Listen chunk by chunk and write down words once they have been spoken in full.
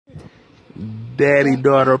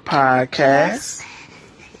Daddy-Daughter Podcast.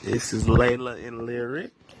 This is Layla and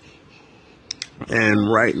Lyric.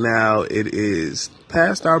 And right now it is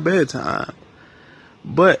past our bedtime.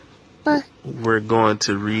 But we're going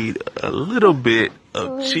to read a little bit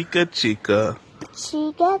of Chica Chica.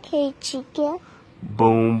 Chica, hey Chica.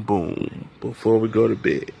 Boom Boom before we go to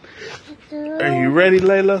bed. Are you ready,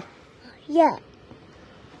 Layla? Yeah.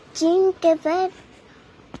 Chica, baby.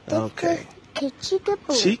 Okay. Chica,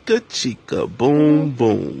 boom. Chica Chica, boom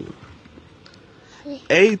boom.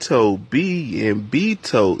 A told B and B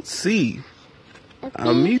told C,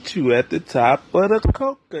 I'll meet you at the top of the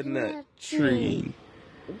coconut tree.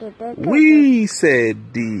 We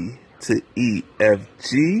said D to E, F,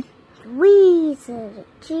 G. We said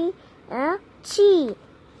G, F, G.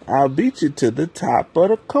 I'll beat you to the top of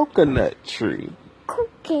the coconut tree.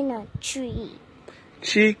 Coconut tree.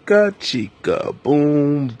 Chica Chica,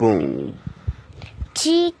 boom boom.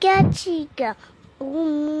 Chica Chica,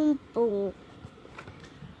 boom boom.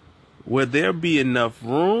 Will there be enough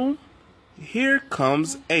room? Here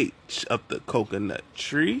comes H up the coconut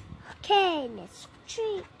tree. K in the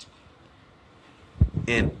street.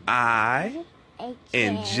 And I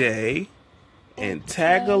and J and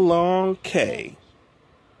tag along K.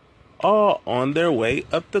 All on their way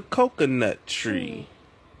up the coconut tree.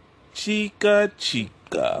 Chica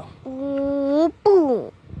Chica. Boom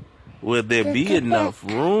boom. Will there be enough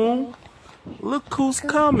room? Look who's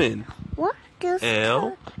coming. What does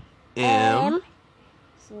L M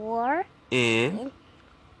 4 N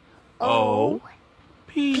O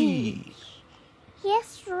P.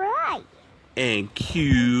 Yes, right. And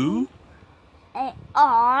Q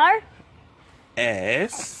R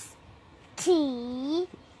S T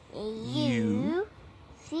U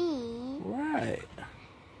C. Right.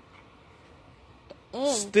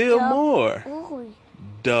 N Still more.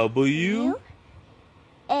 W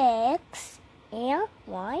X L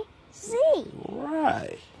Y Z.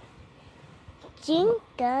 Right. Jing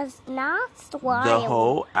does not swallow The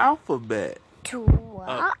whole alphabet.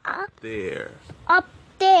 Up there. Up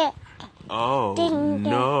there. Oh, Ding,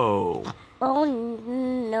 no. Oh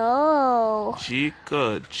no.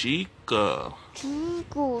 Chica Chica.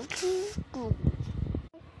 Chico, Chico.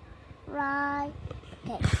 Right.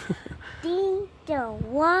 Ding the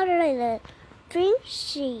water in the drink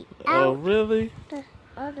sheet. Oh, really?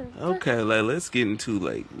 Okay, Okay, let's get too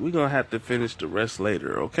late. We're going to have to finish the rest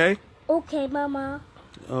later, okay? okay, Mama.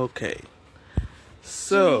 Okay.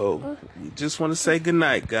 So, we just want to say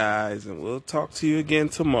goodnight, guys, and we'll talk to you again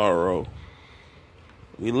tomorrow.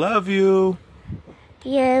 We love you.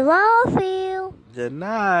 You love you. Good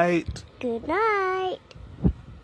night. Good night.